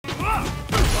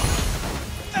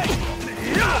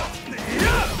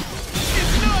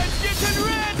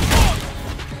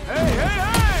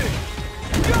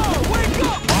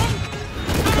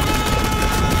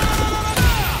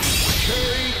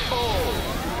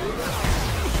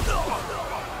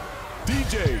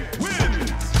DJ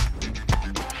wins!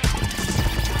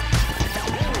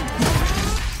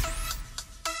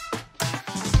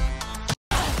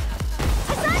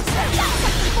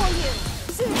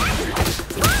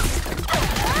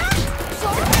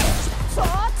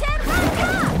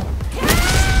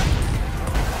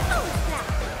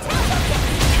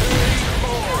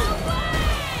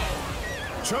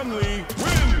 Chun-Li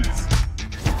wins!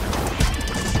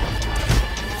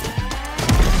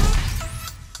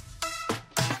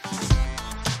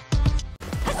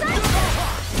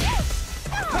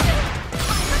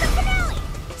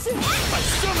 I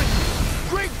summon you!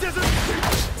 Great desert!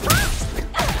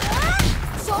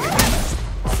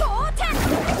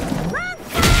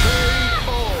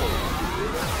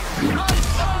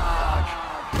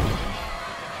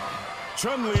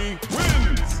 Chun-Li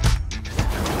wins!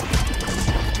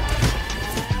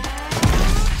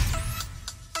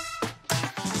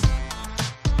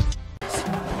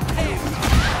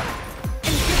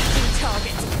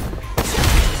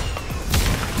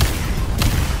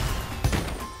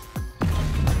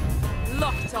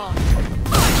 Locked on.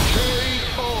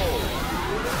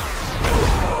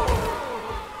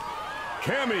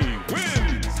 Cammy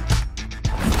wins!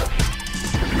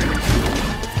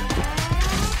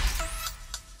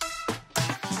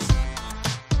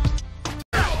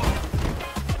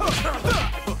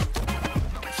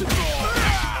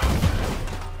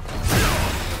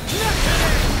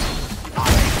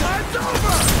 Time's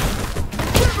over!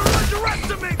 Never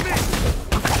underestimate me!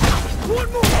 One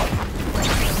more!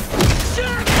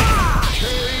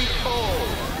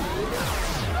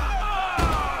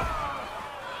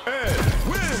 Ed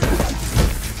wins!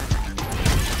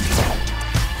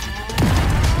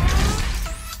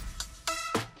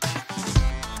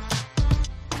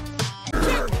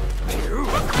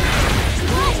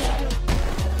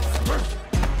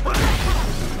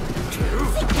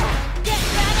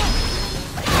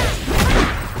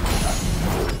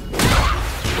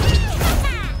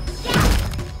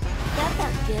 That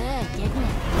felt good, didn't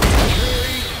it?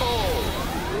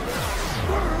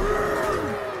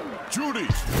 Judy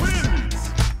wins!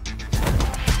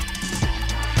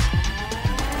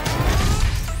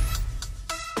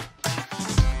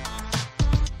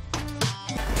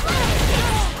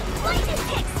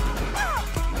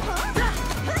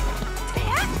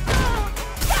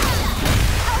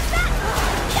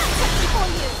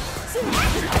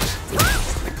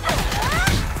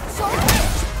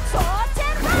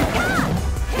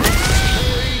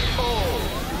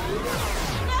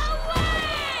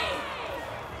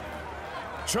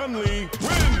 Chun-Li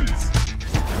wins!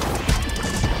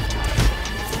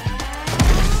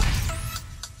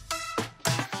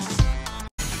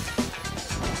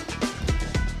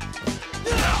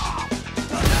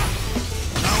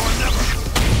 Now or never!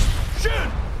 Shin!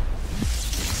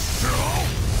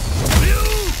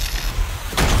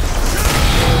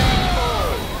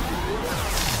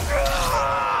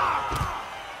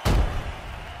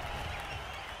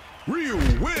 Ryu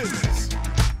wins!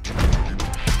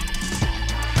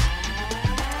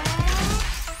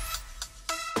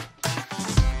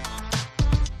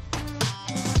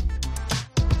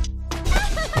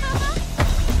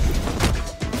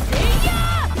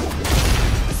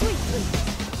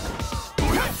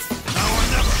 Now or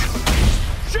never!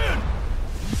 Shin!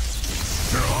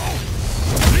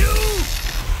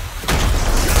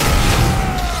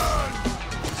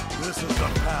 This is the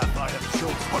path I have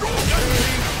chosen.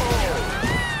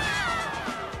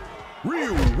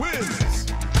 Ryu wins!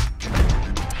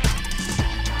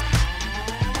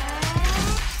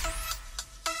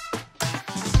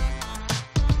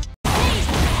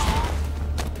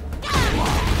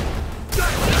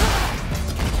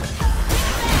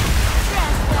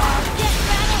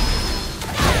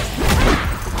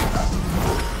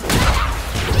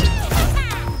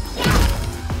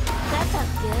 That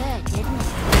felt good, didn't it?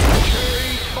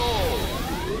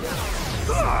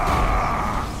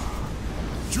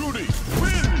 Judy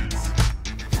wins!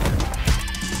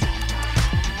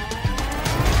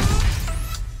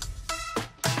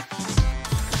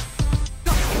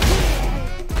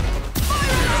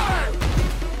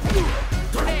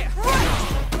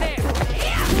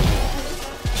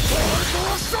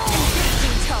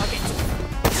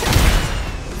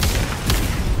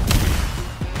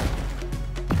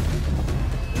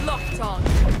 Locked on.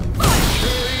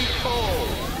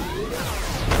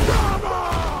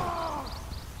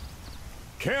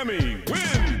 Cammy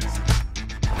wins!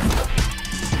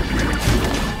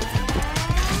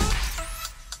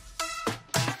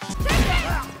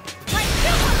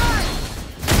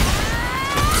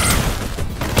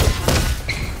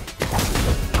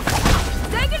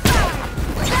 Say goodbye!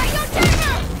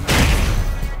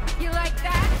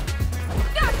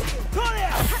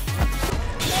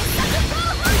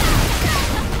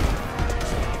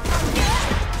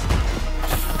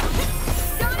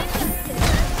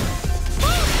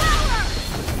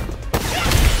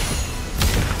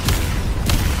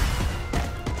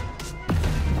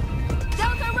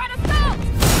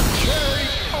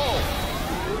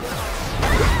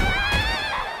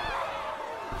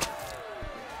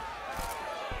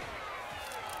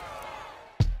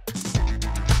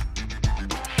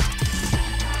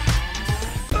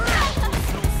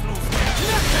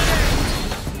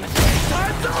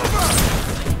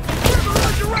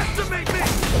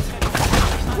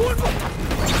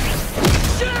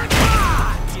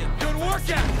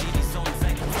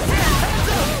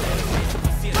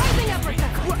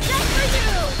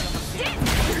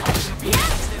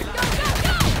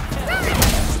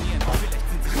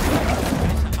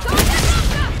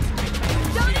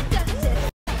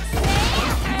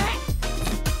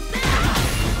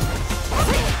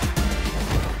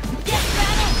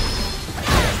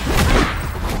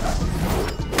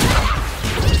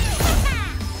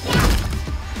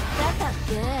 felt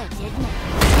good, didn't it?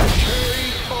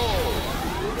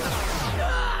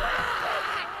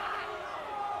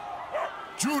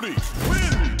 Judy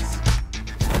wins!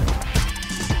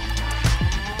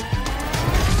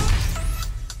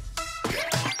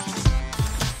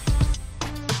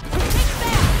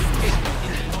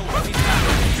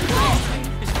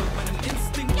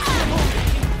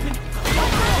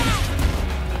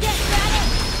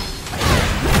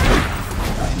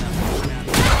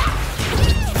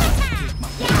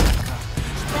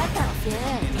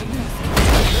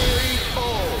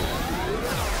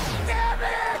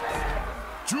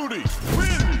 Judy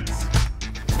wins!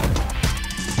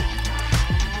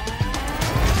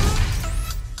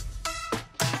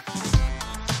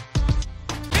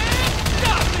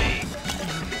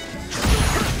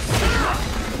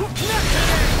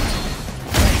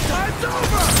 Time's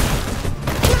over!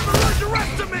 Never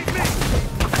underestimate me!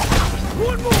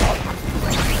 One more!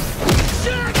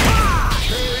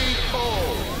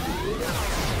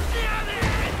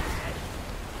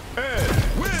 Ed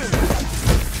wins!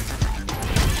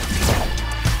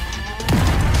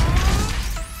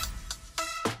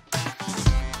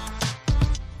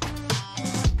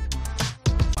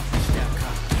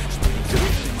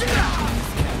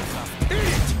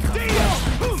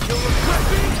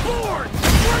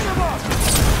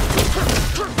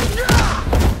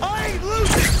 I ain't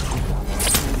losing!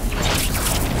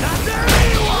 Not there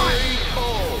anyway!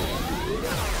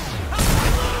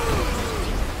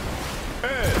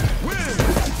 Ed wins!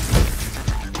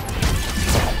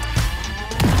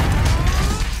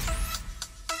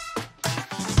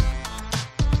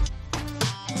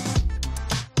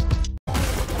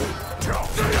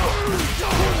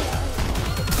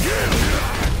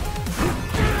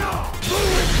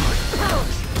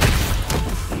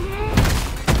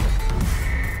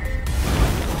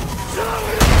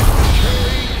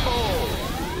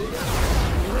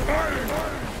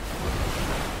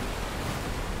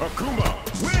 Akuma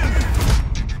wins!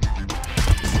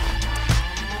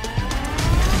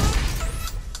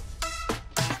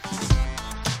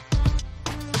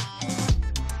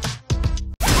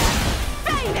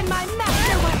 Fame in my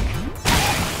masterwork!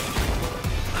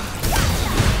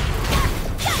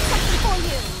 Got something for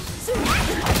you!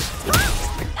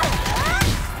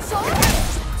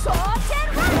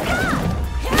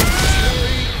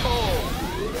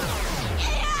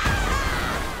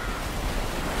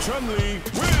 Chun-Li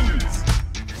wins!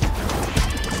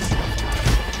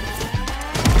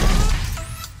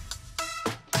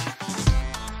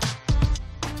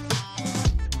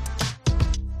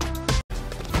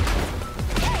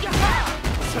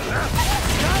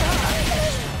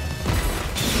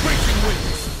 Racing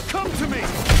winds, come to me!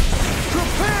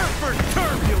 Prepare for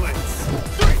turbulence!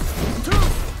 3, 2,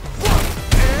 1,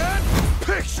 and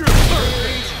picture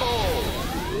perfect!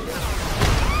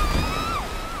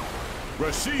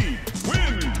 Rashid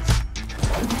wins!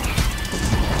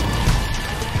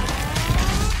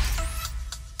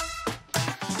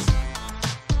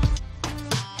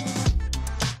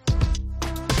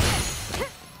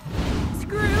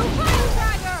 Screw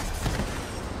Tiger!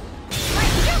 My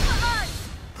super art!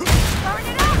 Burn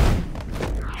it up!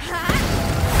 Ha!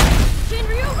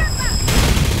 Shinryu Ripper!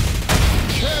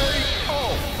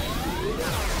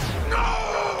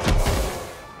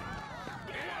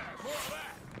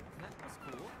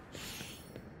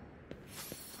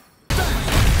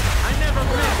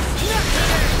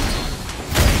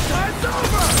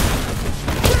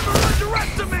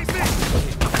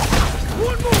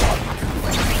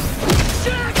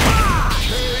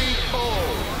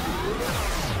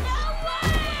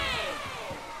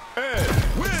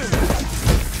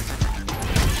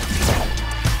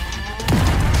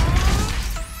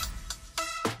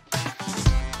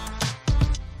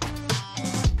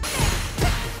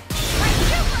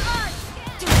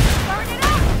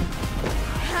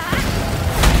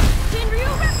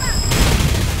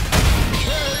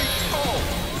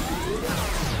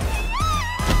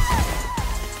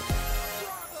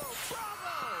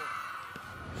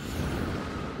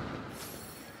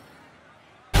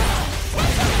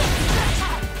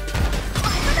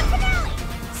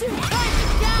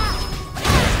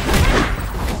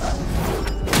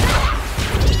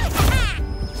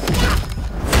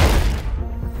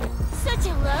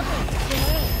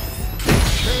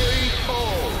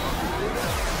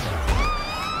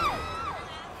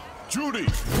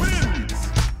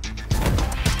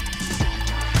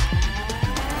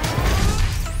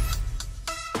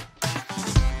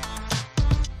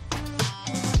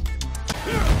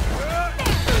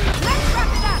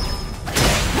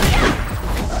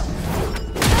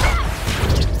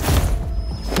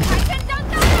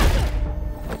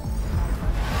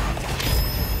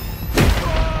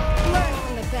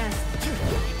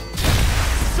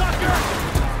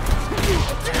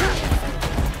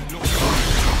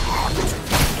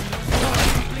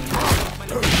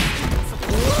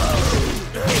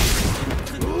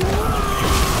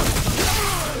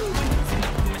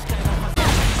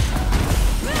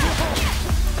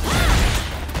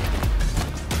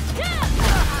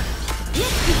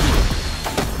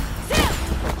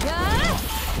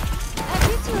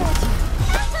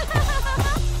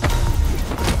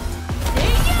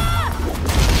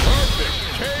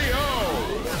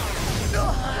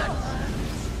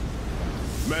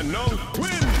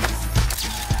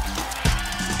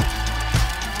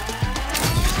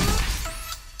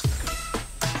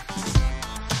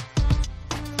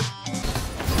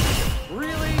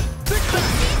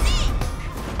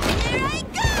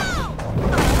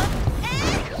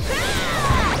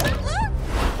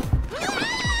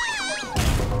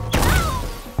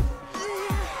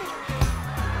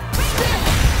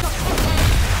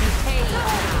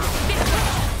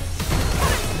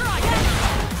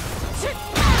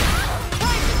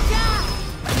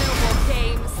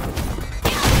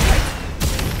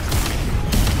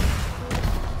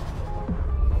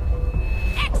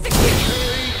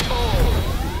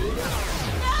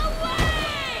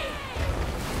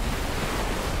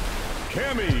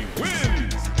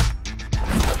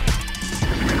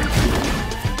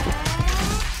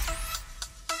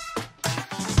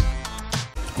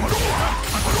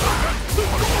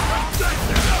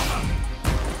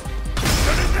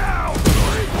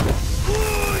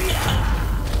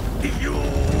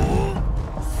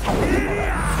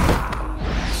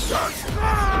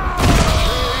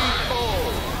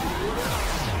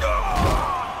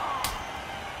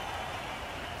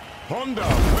 Honda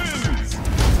wins!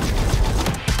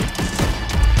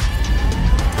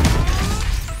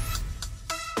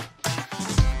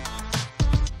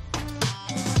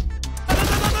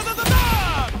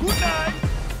 Good night!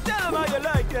 Damn how you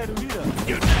like that, Rita.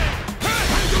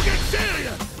 Hey, you get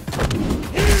serious!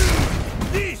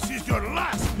 This is your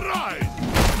last ride!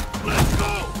 Let's go!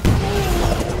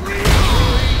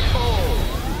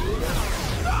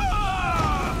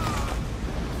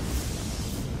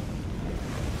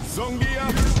 Zongia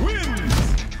wins!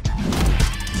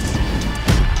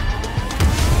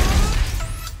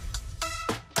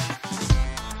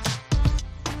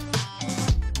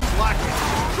 Black it.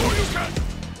 Sure you can!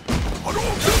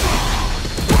 Hadouken!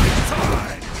 Right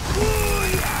side!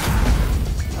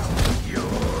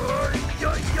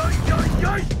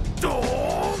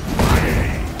 Don't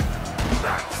fight!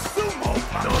 That's sumo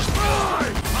power!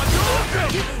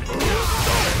 Hadouken!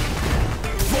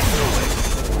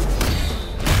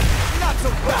 Not so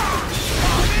bad!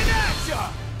 Coming at ya!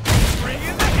 Bring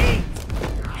in the heat!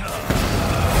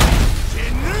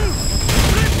 Chinnu!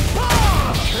 Rippa!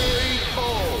 KO!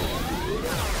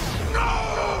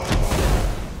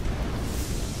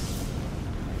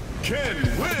 Ken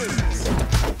wins!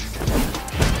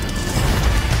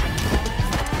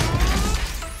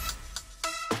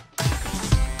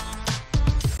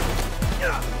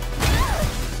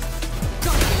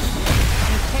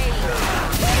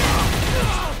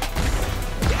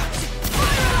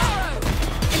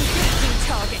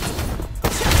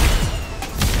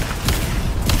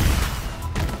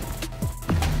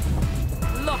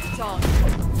 Locked on.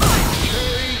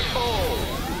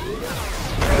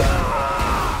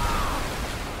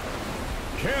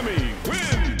 Cammy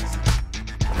wins!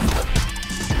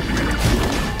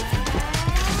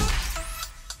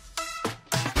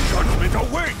 Judgment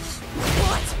awaits!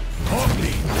 What?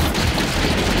 Omni!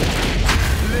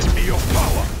 Lend me your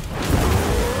power!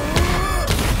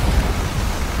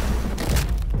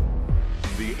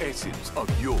 The essence of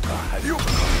yoga has...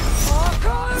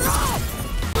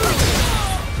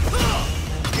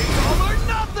 It's all or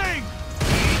nothing!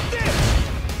 Eat this!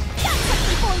 Got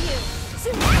something for you.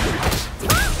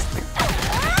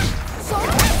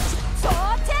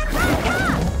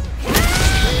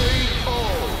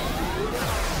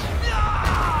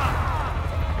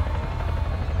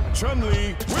 Chun-Li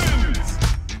wins!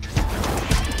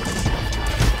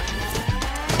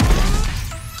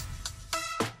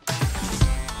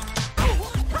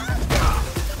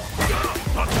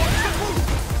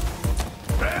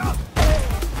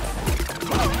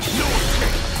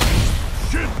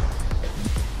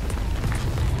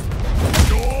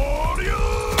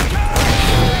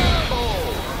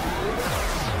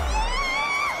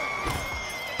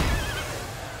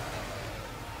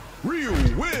 Ryu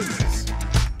wins!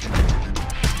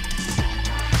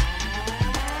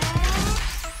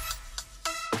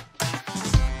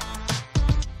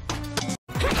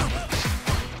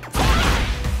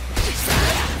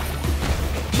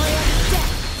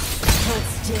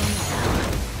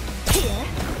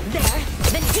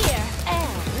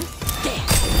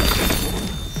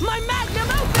 My magnum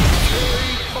opus!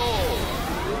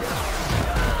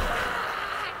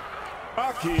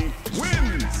 Aki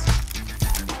wins!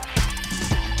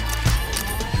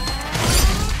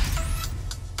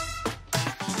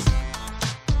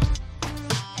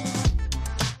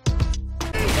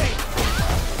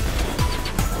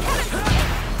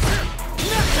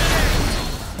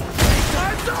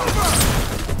 Time's over!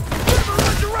 Never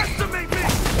underestimate me!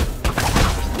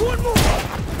 One more!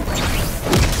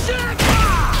 Shaka!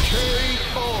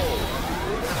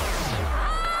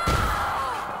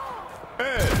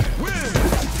 Ed wins!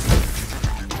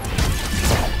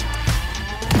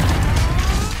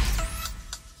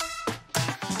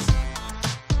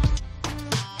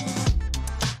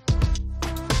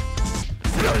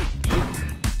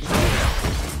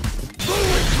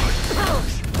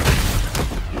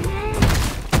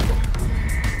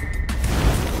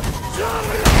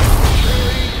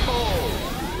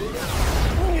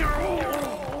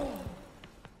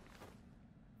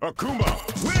 Akuma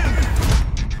wins!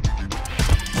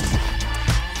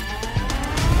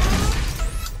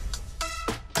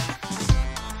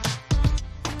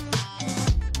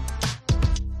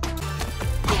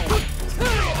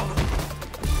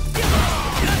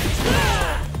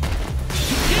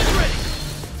 Get ready!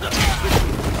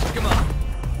 Come on.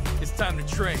 It's time to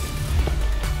train.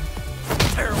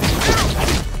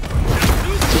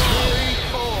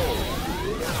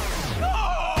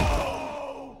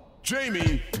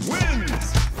 Jamie wins!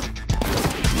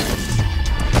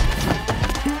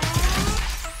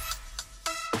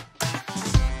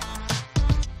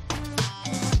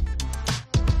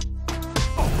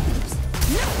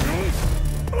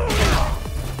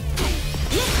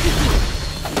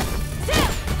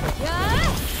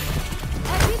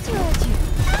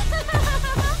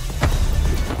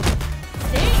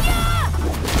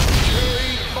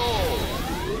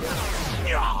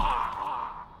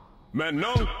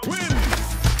 Manon wins!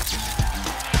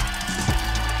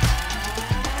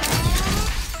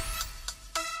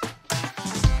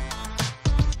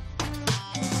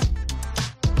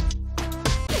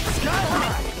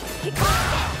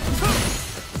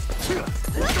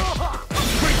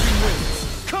 Breaking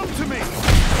winds, come to me!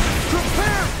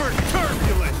 Prepare for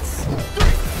turbulence! 3,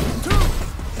 2,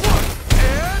 1,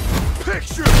 and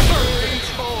picture perfect!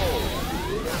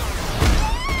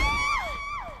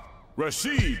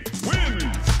 Rashid wins!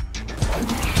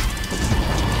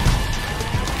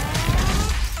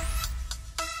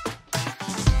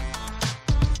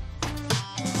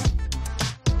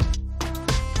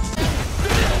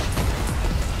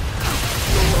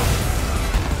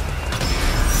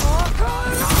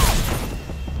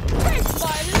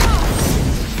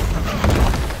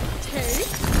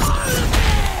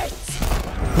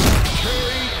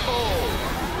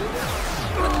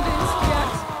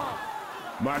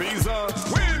 Marisa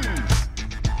wins!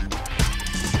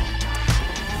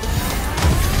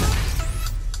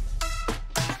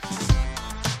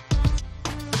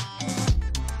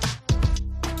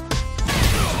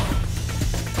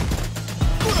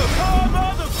 For the calm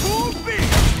of the cool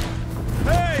beat!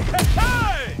 Hey, hey,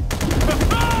 hey!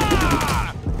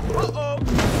 Ha-ha! Uh-oh!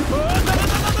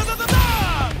 Da-da-da-da-da-da-da!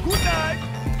 Good night!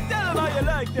 Tell them how you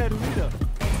like that, Rita.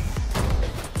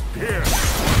 Here!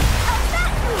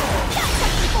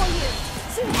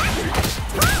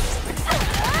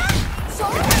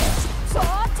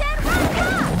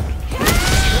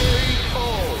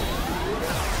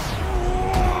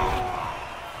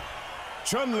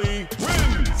 Chun-Li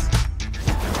wins!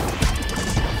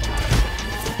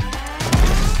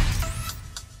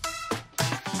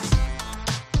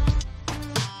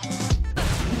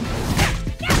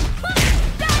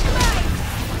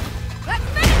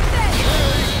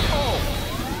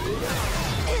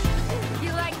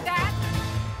 You like that?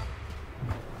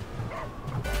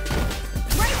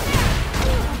 Right there!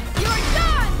 You're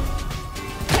done!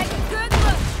 Take a good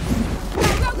look! Go,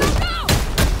 go, go, go!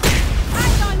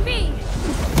 Eyes on me!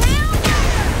 Hail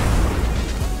Murder!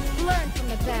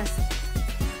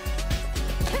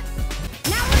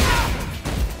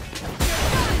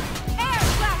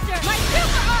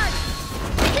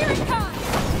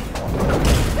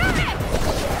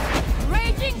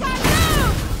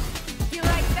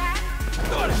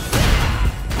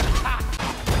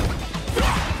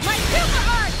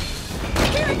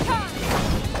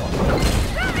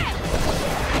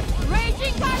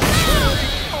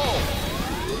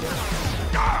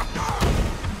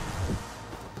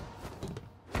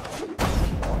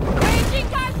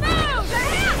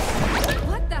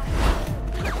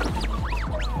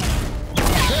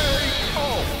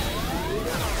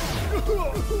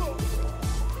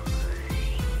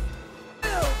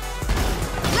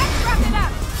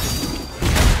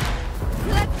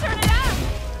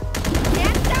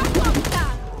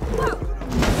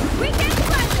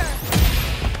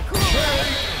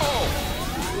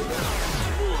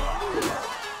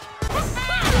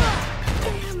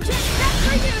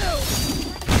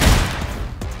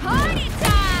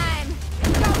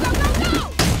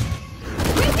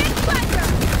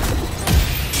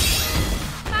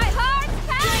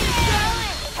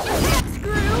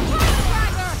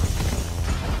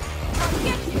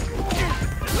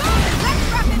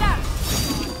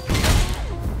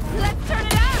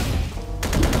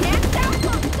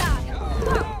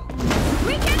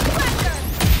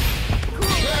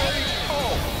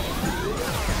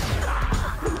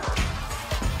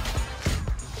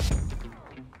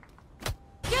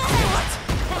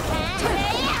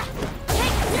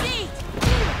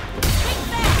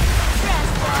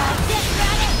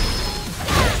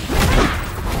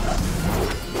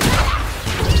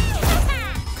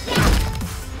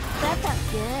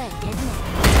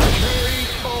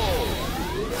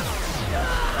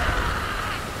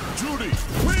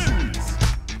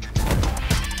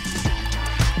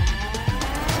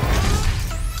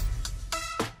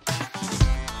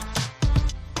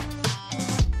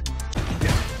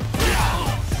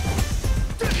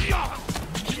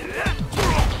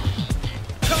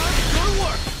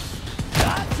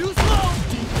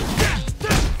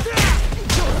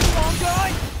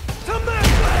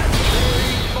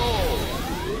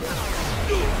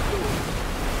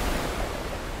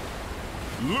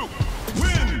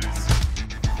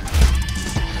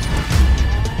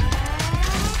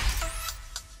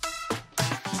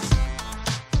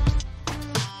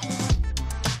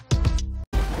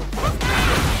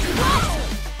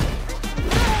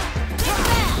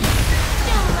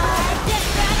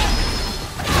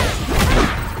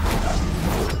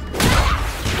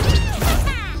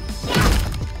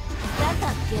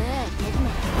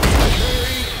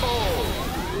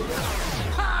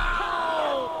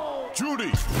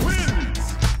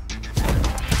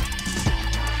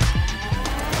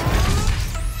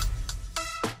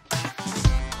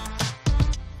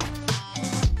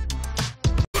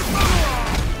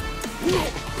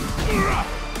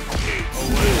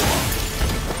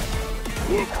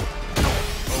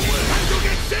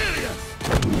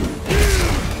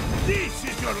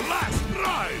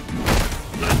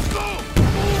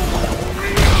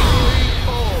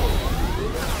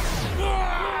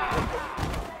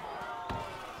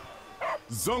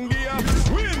 Warrior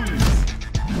wins!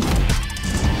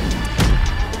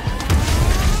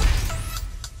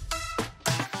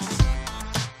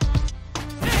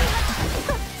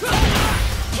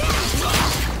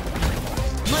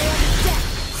 My own death.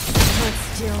 Hold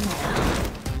still now.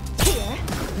 Here,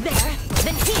 there,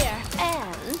 then here,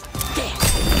 and there.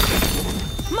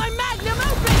 My magnum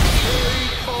opus!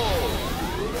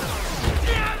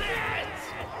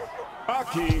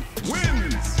 Aki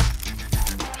wins!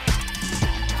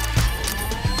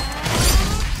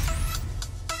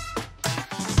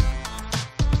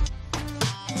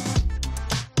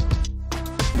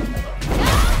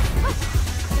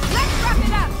 Let's wrap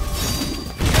it up!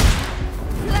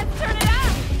 Let's turn it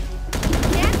up!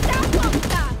 Can't stop, won't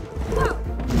stop! Whoa.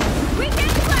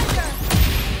 Weekend pleasure!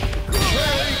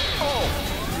 Play off!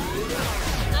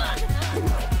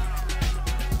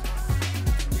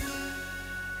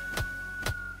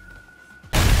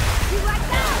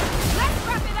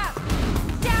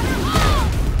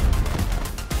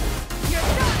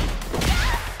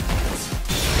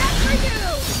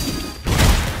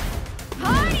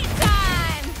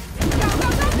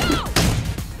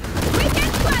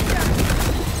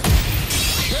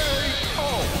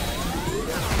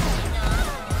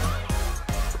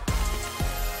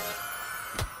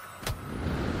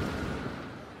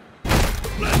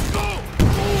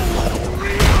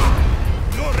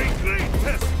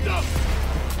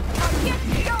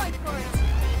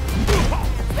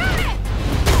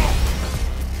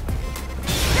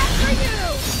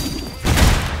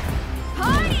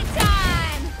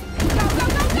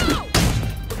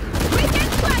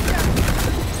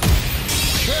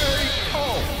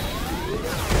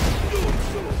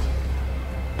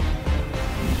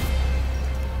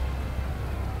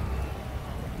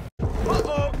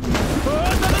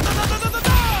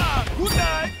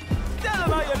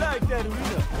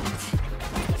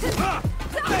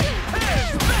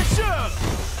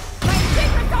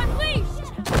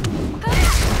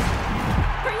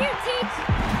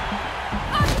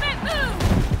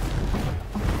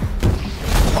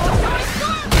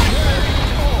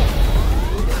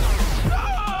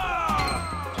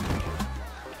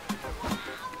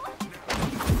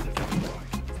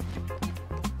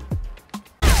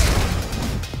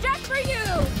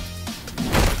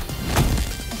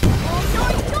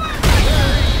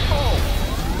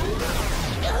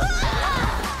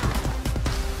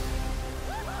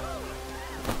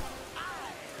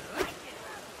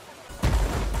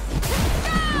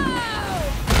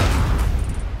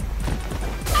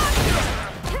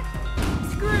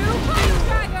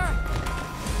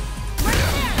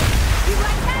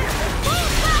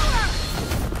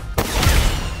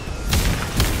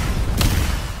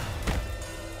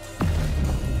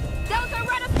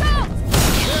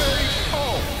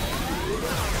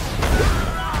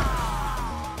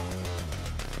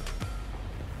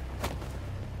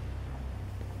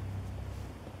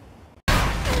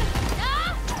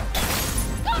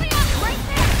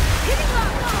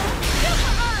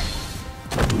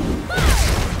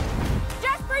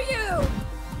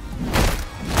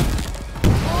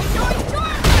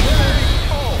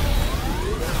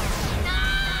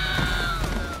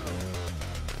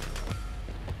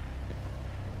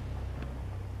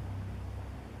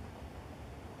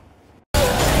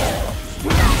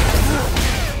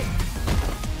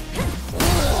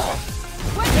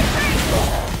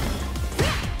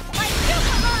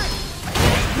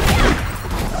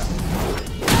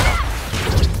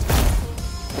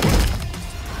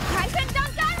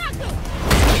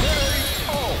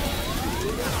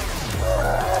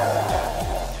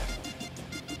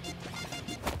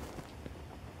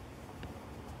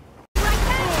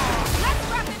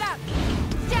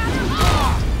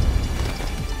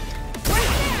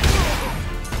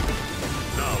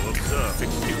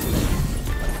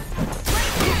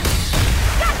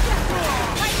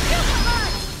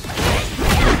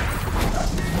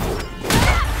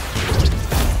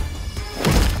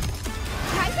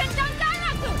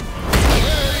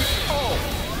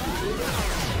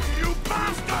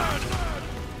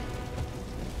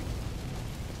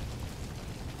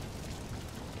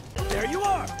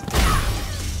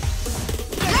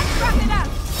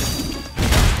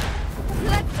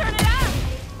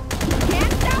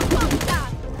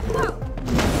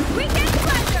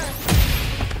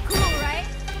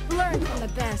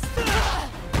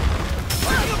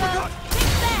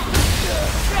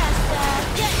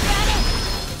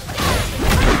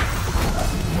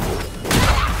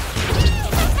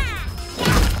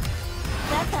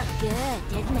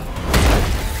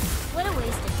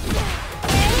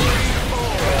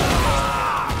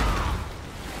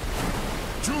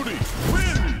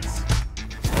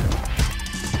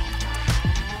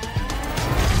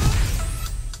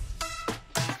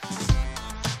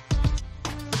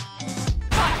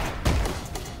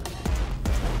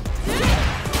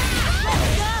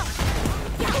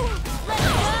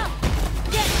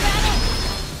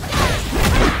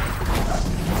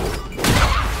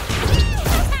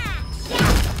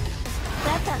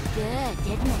 good,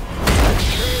 didn't it?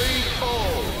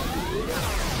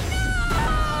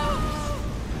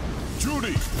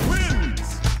 Judy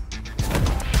wins!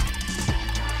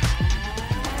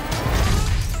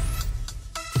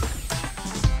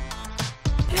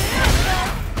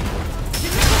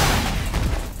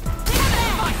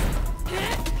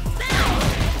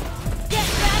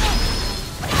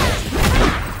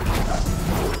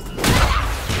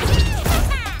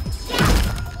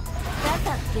 That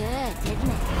felt good, didn't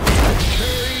it?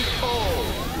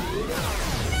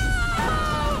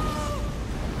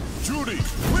 Judy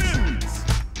wins!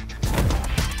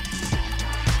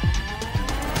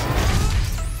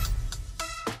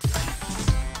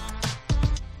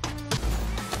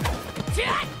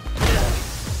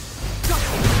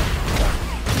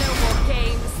 No more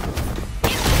games.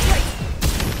 Infiltrate.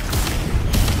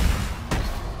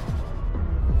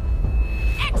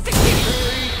 Execute.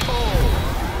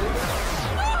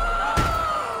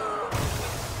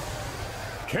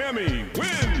 Cammy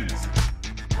wins!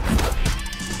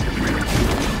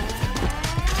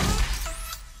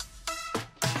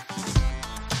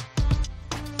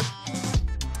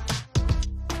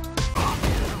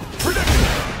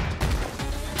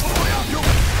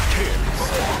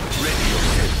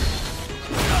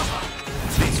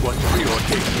 This was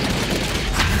preordained.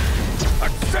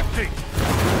 Accepting!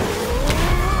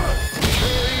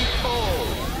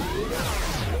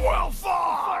 Well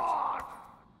fought!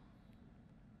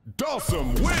 Dawson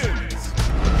wins!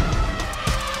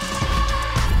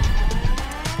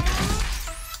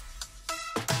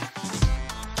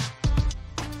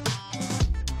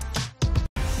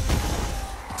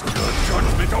 Your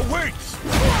judgment awaits!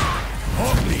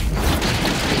 Omni!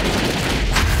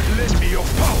 Lend me your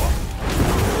power!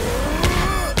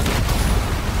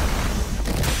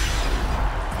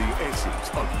 The essence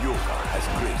of yoga has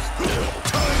graced.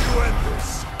 Time to end this!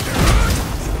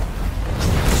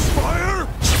 Fire!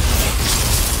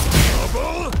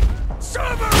 Double!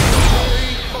 Sever!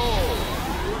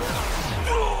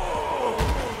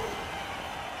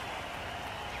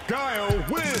 Guile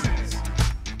wins!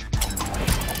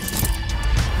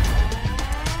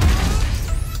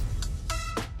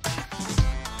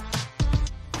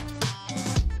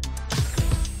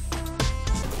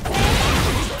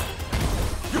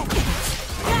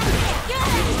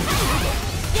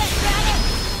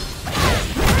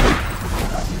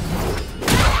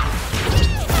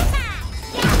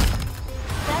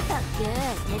 That felt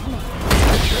good, didn't it?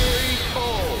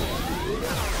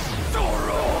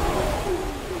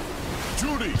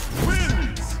 Judy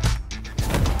wins!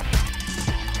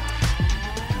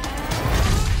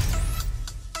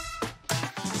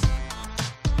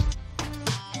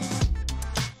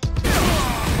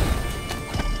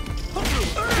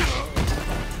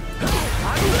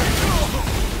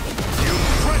 You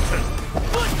threaten!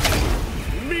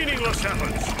 Meaningless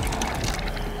efforts!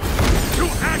 To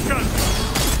action!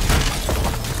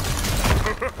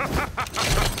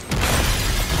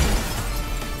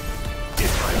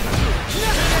 If I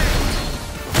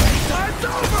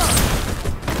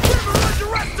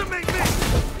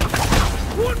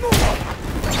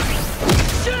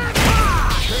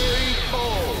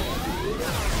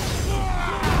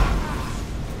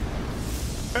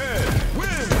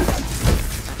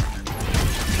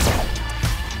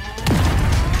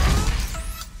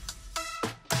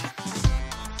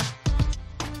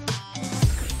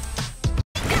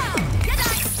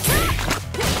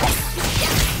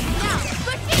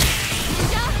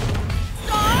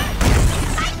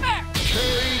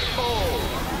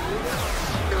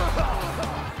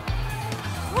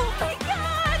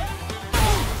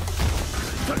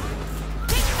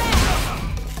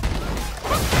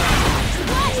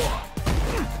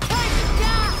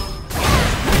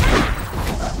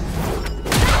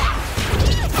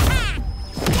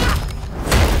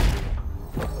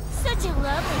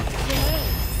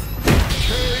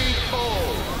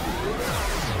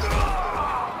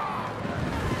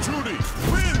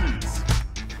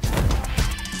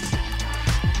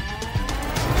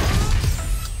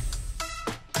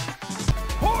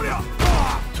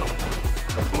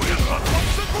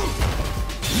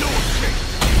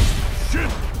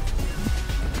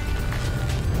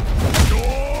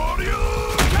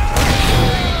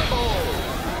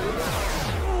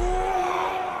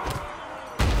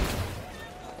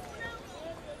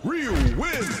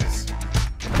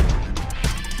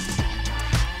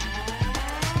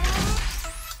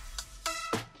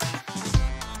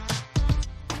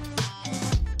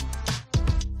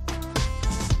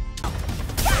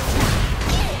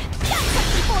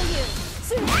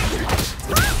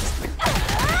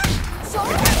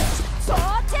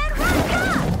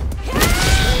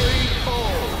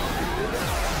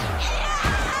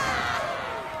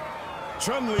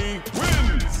Chun-Li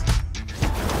wins!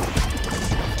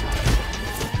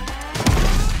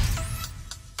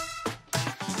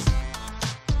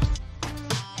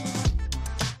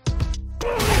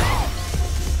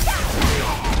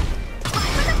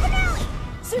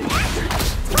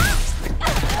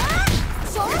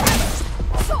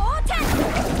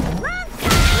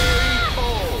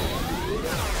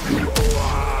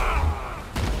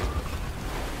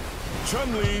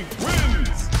 Chun-Li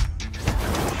wins!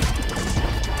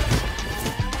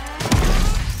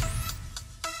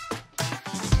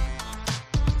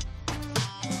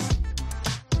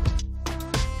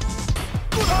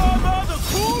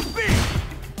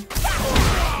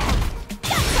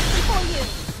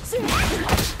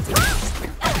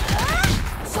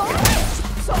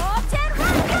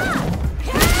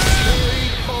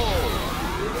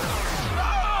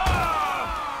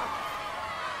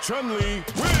 Chun-Li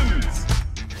wins!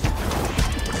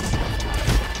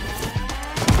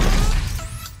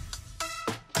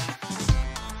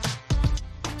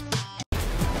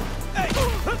 Hey,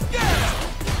 let's get it!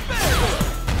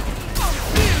 I'm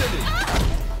feeling it!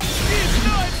 These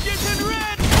knives getting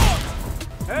red hot!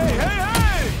 Hey, hey,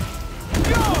 hey!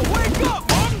 Yo, wake up,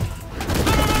 man!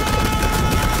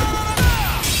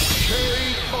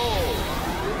 KO!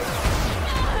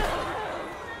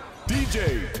 DJ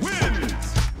wins!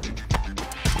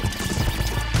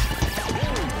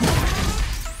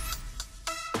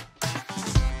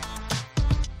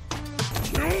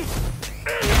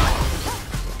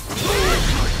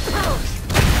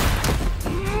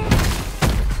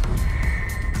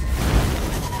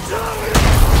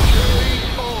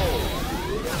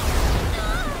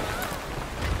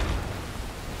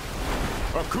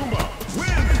 Akuma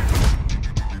wins!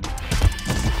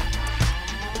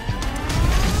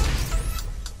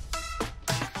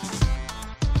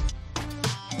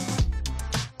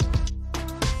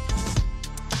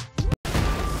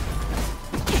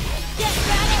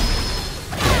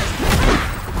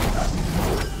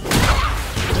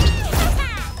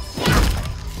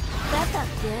 That felt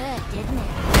good, didn't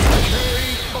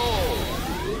it?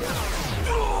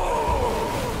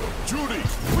 Judy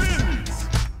wins!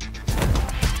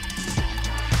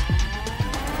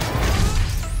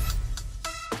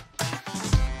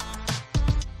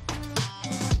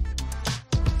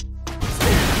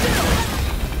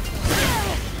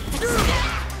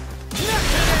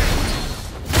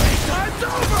 Time's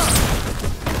over!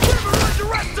 Never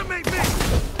underestimate me!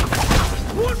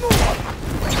 One more!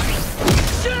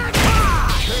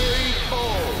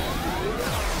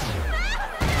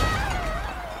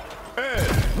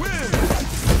 Ed wins!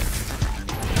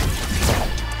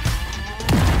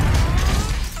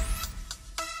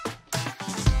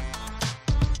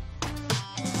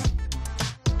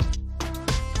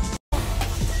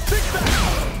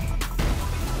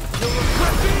 You'll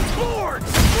regret being bored!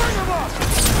 Bring him up!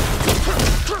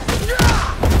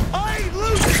 I ain't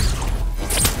losing!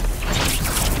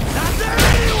 Not there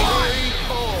anyone!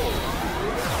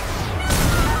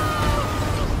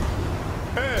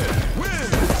 Ed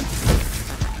wins!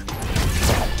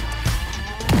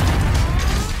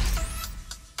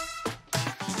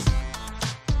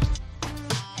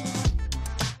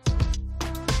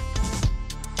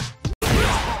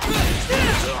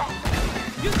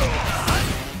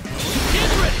 Get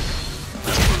ready!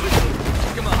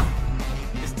 Come on,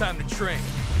 it's time to train.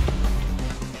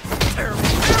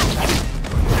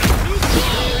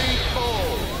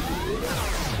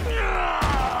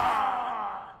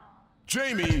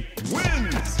 Jamie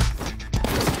wins!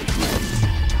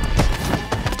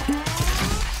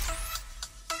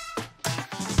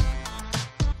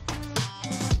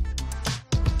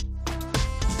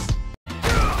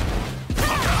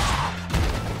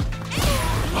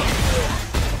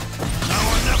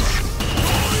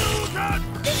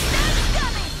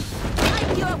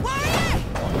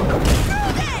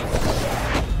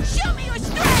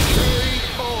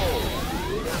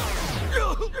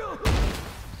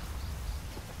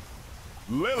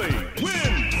 Lily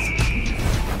wins!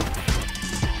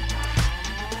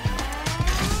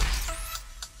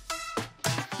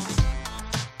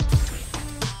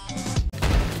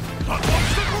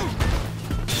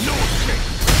 No escape!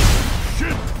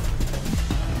 Shit!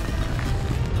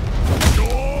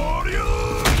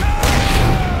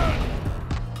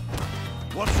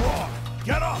 What's wrong?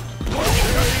 Get up!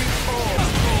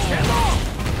 Get off!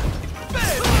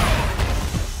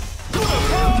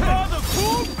 The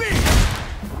cool beat!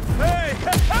 Hey,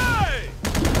 hey, hey!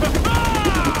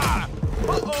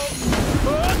 Uh-oh!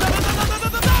 Good night!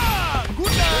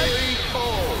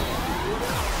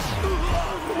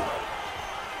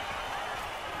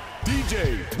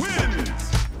 DJ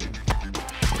wins!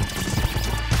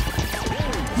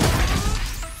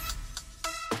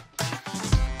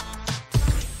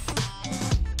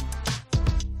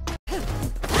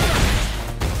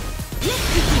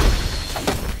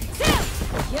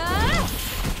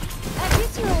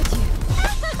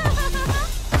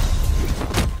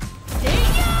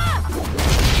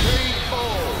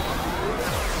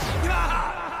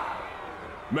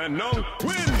 Manon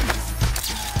wins!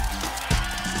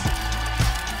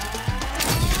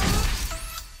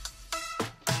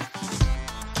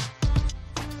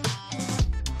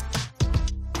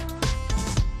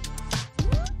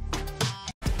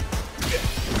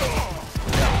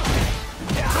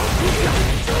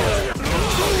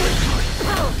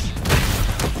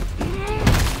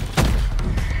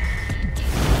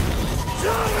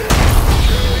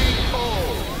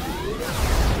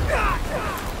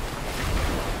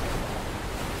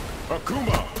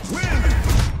 Akuma wins!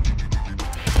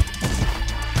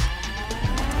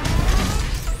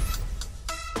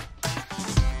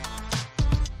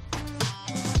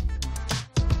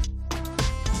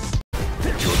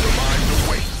 Put your mind to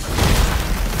waste.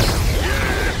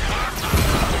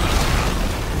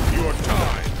 Your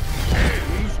time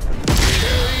ends.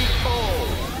 KO.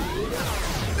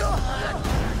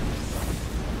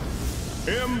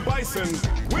 M. Bison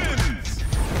wins!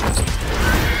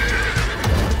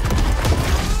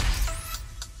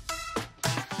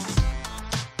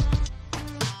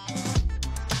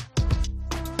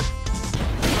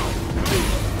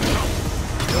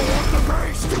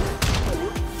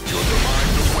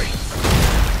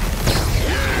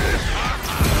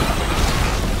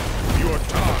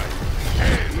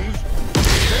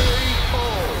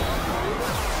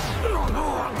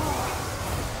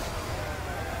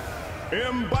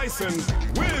 M. Bison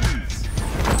wins!